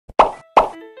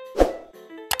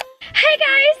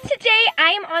guys, today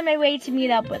I am on my way to meet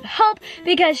up with Hope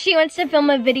because she wants to film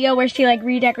a video where she like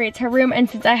redecorates her room, and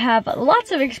since I have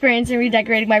lots of experience in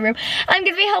redecorating my room, I'm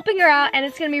gonna be helping her out and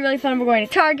it's gonna be really fun. We're going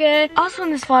to Target. Also in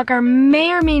this vlog, I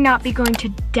may or may not be going to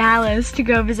Dallas to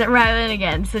go visit Rylan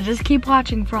again, so just keep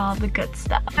watching for all the good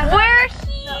stuff. We're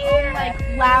here!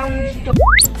 Like lounge door.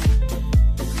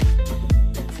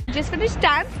 Just finished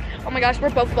dance. Oh my gosh, we're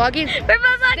both vlogging. We're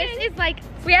both vlogging. This is like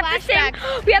we have the same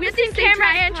camera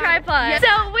and tripod. Yep.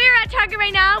 So we're at Target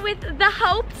right now with the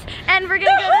Hopes, and we're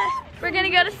gonna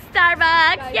go to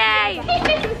Starbucks. Yay!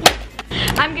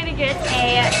 I'm gonna get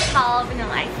a tall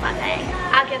vanilla ice latte.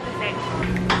 I'll get the same.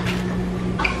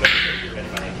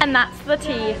 And that's the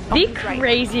tea. The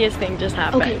craziest thing just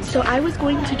happened. Okay, so I was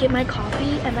going to get my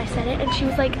coffee and I said it and she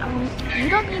was like, you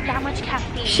don't need that much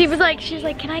caffeine. She was like,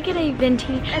 can I get a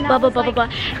venti? Blah, blah, blah, blah,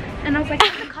 blah. And I was like,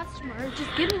 I'm a customer,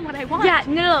 just give me what I want. Yeah,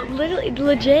 no, literally,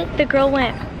 legit, the girl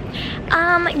went,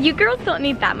 you girls don't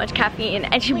need that much caffeine.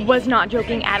 And she was not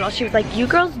joking at all. She was like, you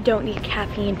girls don't need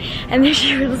caffeine. And then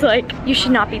she was like, you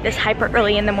should not be this hyper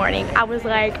early in the morning. I was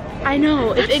like, I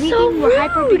know. If anything, so we're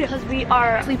hyper rude. because we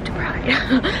are sleep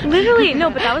deprived. Literally, no,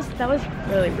 but that was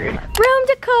really rude. Room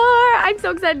decor! I'm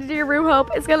so excited to do your room, Hope.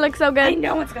 It's gonna look so good. I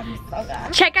know it's gonna be so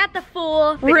good. Check out the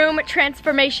full room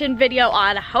transformation video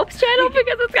on Hope's channel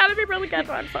because it's gotta be really good.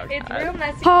 I'm so excited. It's real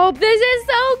messy. Hope, this is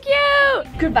so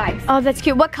cute! Good vibes. Oh, that's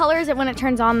cute. What color is it when it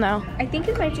turns on though? I think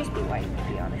it might just be white,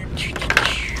 to be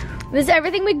honest. This is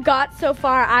everything we got so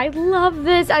far. I love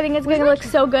this. I think it's gonna look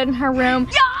so good in her room.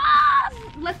 Yes!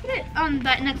 Let's put it on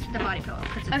that next to the body pillow.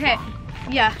 Okay. Long.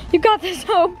 Yeah. You got this,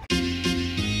 Hope.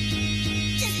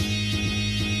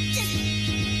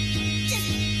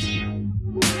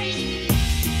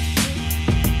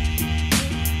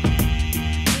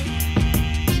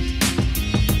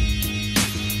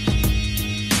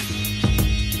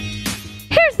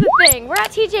 Here's the thing. We're at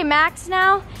TJ Maxx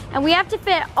now, and we have to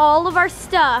fit all of our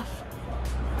stuff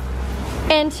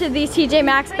into these TJ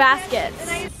Maxx baskets.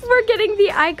 We're getting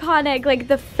the iconic, like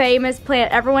the famous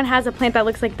plant. Everyone has a plant that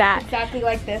looks like that. Exactly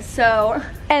like this. So,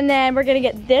 and then we're gonna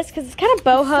get this because it's kind of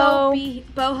boho.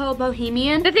 Boho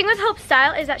bohemian. The thing with Hope's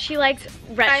style is that she likes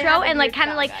retro and like kind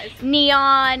of like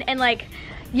neon and like,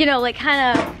 you know, like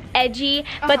kind of edgy,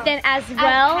 but then as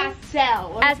well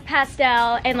as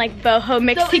pastel and like boho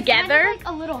mixed together. It's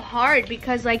like a little hard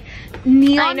because like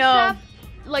neon stuff.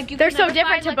 Like they're so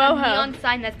different to boho. A neon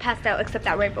sign that's pastel, except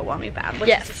that rainbow won't be bad.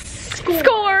 Yes.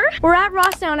 Score. We're at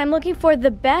Ross now, and I'm looking for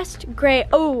the best gray.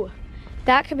 Oh,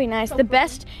 that could be nice. The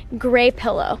best gray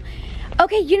pillow.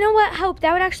 Okay, you know what, Hope?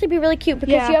 That would actually be really cute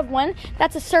because you have one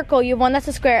that's a circle, you have one that's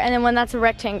a square, and then one that's a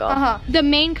rectangle. The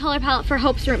main color palette for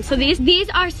Hope's room. So these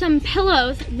are some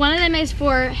pillows. One of them is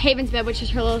for Haven's bed, which is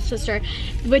her little sister,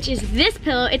 which is this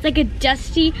pillow. It's like a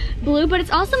dusty blue, but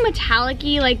it's also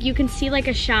metallic-y, like you can see like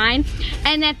a shine.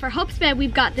 And then for Hope's bed,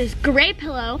 we've got this gray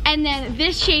pillow, and then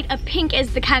this shade of pink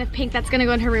is the kind of pink that's gonna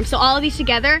go in her room. So all of these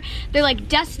together, they're like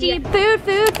dusty. Food,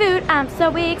 food, food. I'm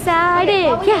so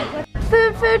excited. Yeah.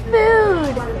 Food, food,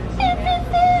 food.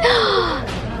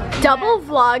 Double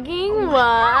vlogging,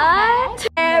 what?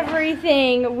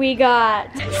 Everything we got.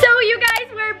 So you guys,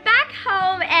 we're back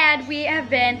home and we have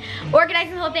been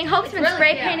organizing the whole thing. Hope's been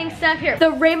spray painting stuff here.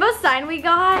 The rainbow sign we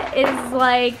got is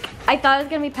like, I thought it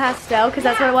was gonna be pastel because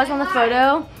that's what it was on the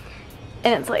photo.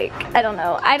 And it's like, I don't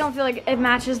know. I don't feel like it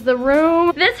matches the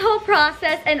room. This whole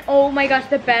process, and oh my gosh,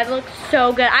 the bed looks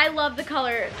so good. I love the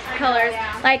colors,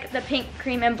 like the pink,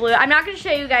 cream, and blue. I'm not gonna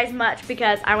show you guys much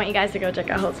because I want you guys to go check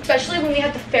out Hope's. Especially when we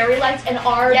have the fairy lights and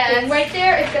our thing right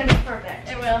there, it's gonna be perfect.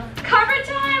 It will. Cover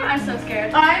time, I'm so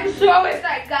scared. I'm so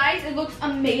excited, guys. It looks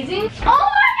amazing. Oh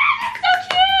my god, it's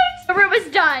so cute! The room is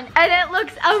done, and it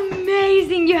looks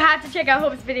amazing. You have to check out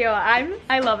Hope's video.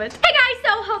 I love it. Hey guys,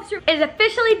 so Hope's room is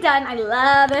officially done. I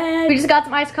love it. We just got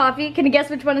some iced coffee. Can you guess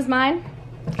which one is mine?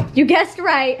 You guessed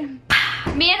right.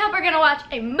 Me and Hope are gonna watch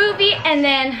a movie and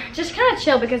then just kind of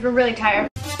chill because we're really tired.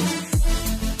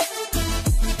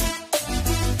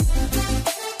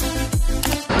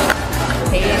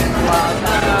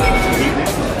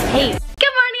 Hey.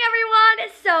 Good morning, everyone.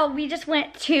 So we just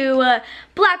went to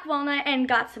Black Walnut and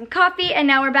got some coffee, and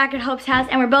now we're back at Hope's house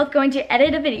and we're both going to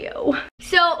edit a video.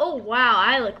 So, oh wow,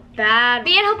 I look bad.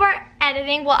 Me and Hope are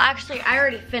editing. Well, actually, I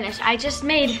already finished. I just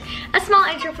made a small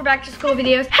intro for back to school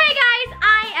videos. Hey guys,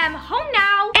 I am home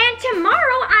now, and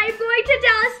tomorrow I'm going to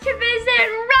Dallas to visit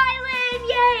Rylan.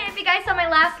 Yay! If you guys saw my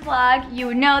last vlog, you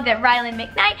would know that Rylan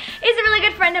McKnight is a really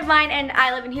good friend of mine, and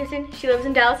I live in Houston. She lives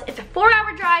in Dallas. It's a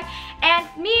 4-hour drive, and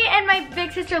me and my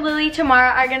big sister Lily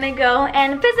tomorrow are gonna go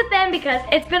and visit them because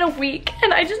it's been a week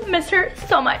and I just miss her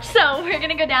so much. So we're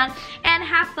gonna go down and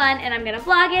have fun, and I'm gonna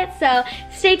vlog it, so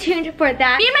stay tuned for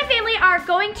that. Me and my family are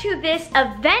going to this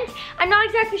event. I'm not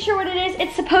exactly sure what it is.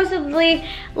 It's supposedly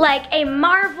like a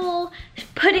Marvel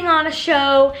putting on a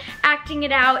show, acting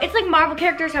it out. It's like Marvel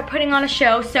characters are putting on a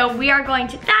show, so we are going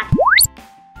to that.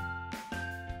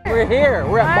 We're here.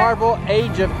 We're at Marvel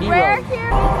Age of Heroes. We're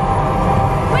here.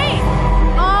 Wait.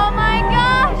 Oh my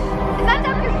gosh. Is that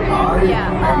Dr. Strange? Yeah.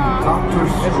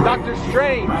 It's Dr.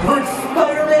 Strange.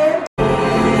 Spider-Man.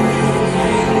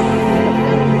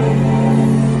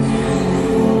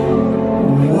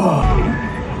 Whoa.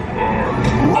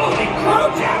 Holy crow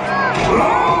jack.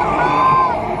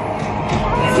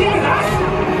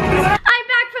 I'm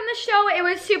back from the show. It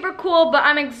was super cool, but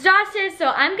I'm exhausted, so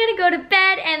I'm gonna go to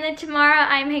bed, and then tomorrow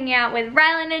I'm hanging out with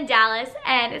Rylan and Dallas,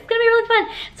 and it's gonna be really fun.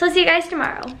 So I'll see you guys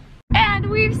tomorrow. And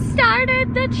we've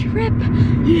started the trip.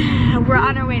 Yeah, we're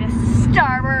on our way to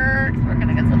Starbucks. We're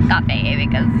gonna get some coffee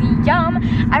because yum.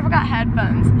 I forgot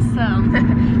headphones, so.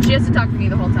 She has to talk to me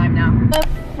the whole time now. A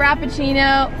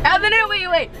frappuccino. Oh, no,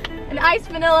 wait. An iced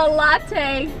vanilla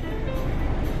latte.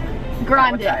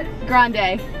 Grande.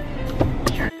 Grande.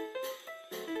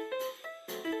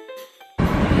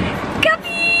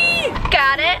 Coffee!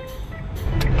 Got it.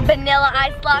 Vanilla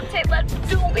iced latte, let's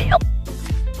do it.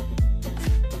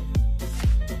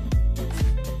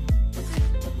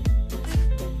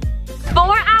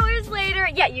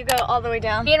 Yeah, you go all the way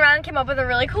down. Me and Rylan came up with a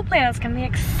really cool plan. It's gonna be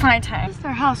exciting. This is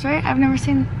their house, right? I've never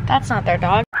seen, that's not their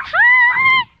dog.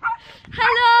 Hi!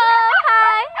 Hello,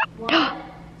 hi! 1,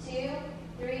 2,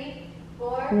 3,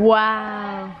 4,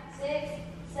 Wow. 5, 6,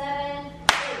 7,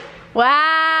 8. Wow.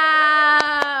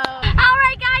 All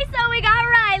right, guys, so we got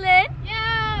Rylan.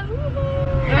 Yeah.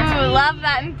 Ooh, love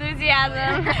that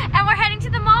enthusiasm. And we're heading to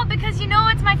the mall because you know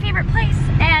it's my favorite place.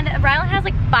 And Rylan has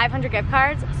like 500 gift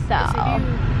cards, so.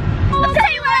 I'll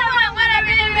tell you what I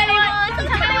really, really want. So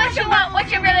tell me what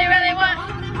you really, really want.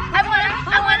 I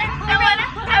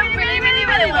really, really,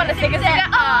 really want to sing a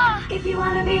song. Oh. If you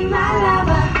wanna be my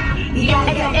lover, you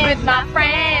gotta get With my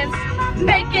friends,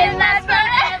 make it last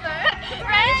forever.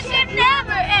 Friendship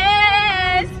never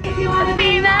ends. If you wanna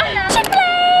be my lover.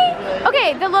 Chick-fil-A.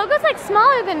 Okay, the logo's like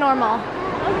smaller than normal.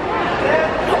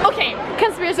 Okay.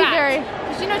 Conspiracy theory.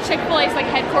 Did you know Chick-fil-A's like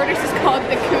headquarters is called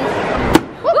the Coop?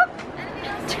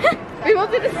 We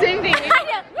both did the same thing. I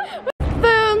know.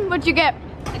 Boom, what'd you get?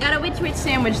 I got a witch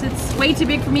sandwich that's way too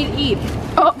big for me to eat.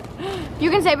 Oh, you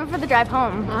can save it for the drive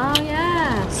home. Oh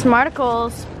yeah.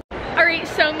 Smarticles. Alright,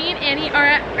 so me and Annie are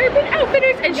at Urban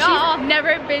Outfitters and she's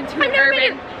never been to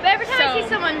Urban. But every time I see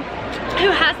someone who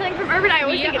has something from Urban, I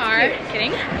always think it's cute.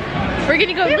 Kidding. We're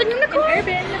gonna go look in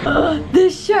Urban. Oh,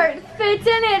 this shirt fits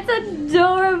in it. It's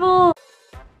adorable.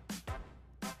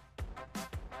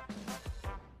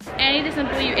 Annie doesn't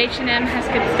believe H&M has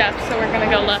good stuff, so we're gonna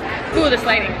go look. Ooh, this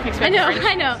lighting makes me cringe.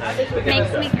 I know.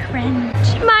 Makes me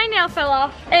cringe. My nail fell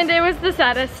off, and it was the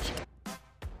saddest.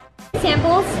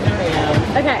 Samples?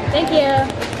 Okay, thank you.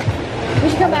 We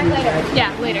should come back later.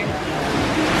 Yeah, later.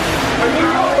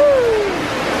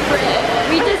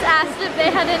 We just asked if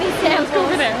they had any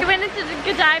samples. over there. We went into the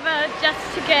Godiva just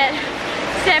to get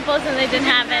samples, and they didn't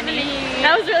have any.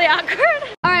 That was really awkward.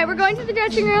 All right, we're going to the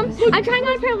dressing room. I'm trying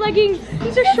on a pair of leggings.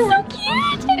 These are short. So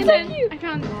cute. And then I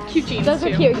found cute jeans. Those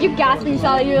are cute. You gasped when you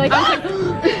saw it. You were like,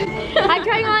 I'm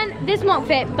trying on. This won't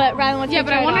fit, but Rylan wants to try it on. Yeah,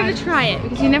 but I wanted to try it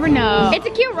because you never know. It's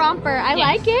a cute romper. I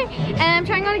like it, and I'm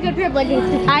trying on a good pair of leggings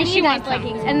because I need nice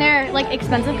leggings, and they're like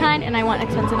expensive kind, and I want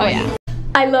expensive. Oh yeah.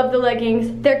 I love the leggings.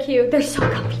 They're cute. They're so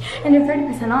comfy, and they're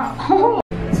 30% off.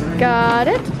 Got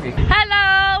it.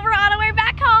 Hello, we're on our way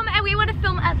back home, and we want to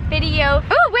film a video.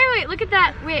 Oh, wait, look at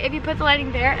that. Wait, if you put the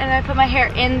lighting there, and I put my hair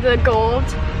in the gold,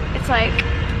 it's like,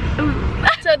 ooh.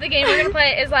 So the game we're gonna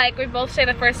play is like we both say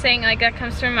the first thing like that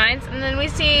comes to our minds, and then we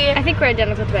see. I think we're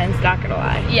identical twins. Not gonna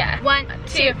lie. Yeah. 1,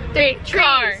 2, 3.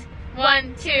 Car. Trees.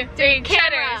 1, 2, 3.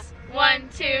 Cameras. 1,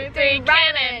 2, 3.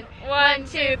 Cannon. 1,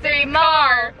 2, 3.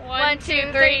 Car. 1,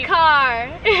 2, 3. Car.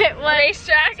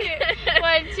 Racetrack.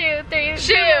 1, 2, 3.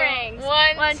 Shoe. Boomerangs.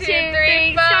 1, 2,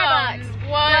 3. Starbucks.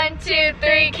 1, 2,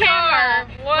 3. Car.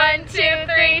 1, 2,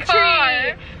 3.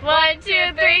 Car. 1,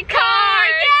 2, 3. Car.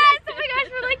 Yes! Oh my gosh,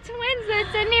 we're like twins that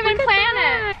didn't even plan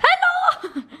it.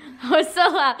 Hello! I was so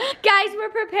loud. Guys, we're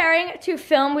preparing to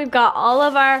film. We've got all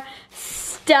of our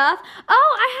stuff.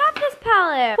 Oh, I have this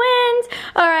palette. Twins.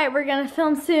 All right, we're gonna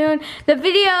film soon. The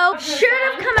video should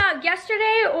have come out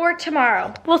yesterday or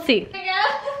tomorrow. We'll see.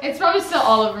 It's probably still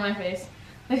all over my face.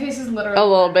 My face is literally A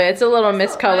little bit. It's a little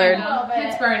miscolored.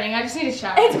 It's burning. I just need a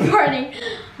shower. It's burning.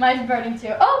 Mine's burning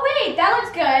too. Oh wait, that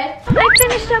looks good. I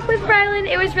finished up with Rylan.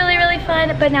 It was really, really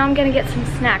fun, but now I'm gonna get some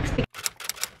snacks.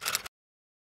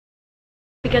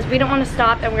 because we don't want to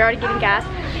stop and we're already getting gas.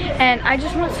 And I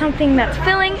just want something that's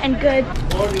filling and good.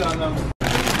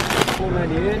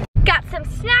 Got some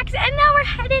snacks and now we're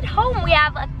headed home. We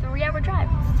have a 3-hour drive.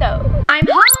 So I'm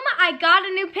home. I got a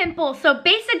new pimple. So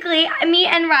basically me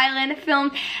and Rylan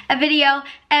filmed a video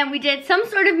and we did some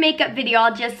sort of makeup video,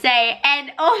 I'll just say.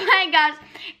 And oh my gosh,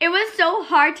 it was so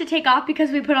hard to take off because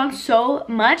we put on so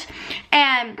much.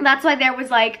 And that's why there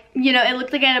was like, you know, it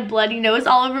looked like I had a bloody nose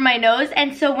all over my nose.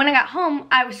 And so when I got home,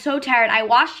 I was so tired. I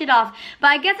washed it off, but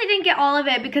I guess I didn't get all of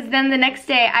it because then the next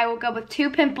day I woke up with 2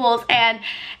 pimples and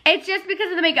it's just because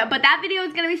of the makeup. But that video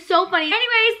is gonna be so funny.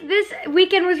 Anyways, this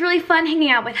weekend was really fun hanging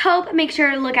out with Hope. Make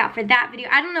sure to look out for that video.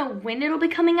 I don't know when it'll be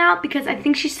coming out because I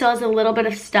think she still has a little bit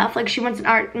of stuff. Like she wants an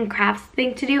art and crafts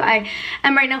thing to do. I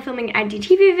am right now filming an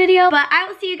IGTV video, but I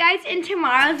will see you guys in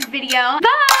tomorrow's video.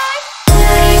 Bye!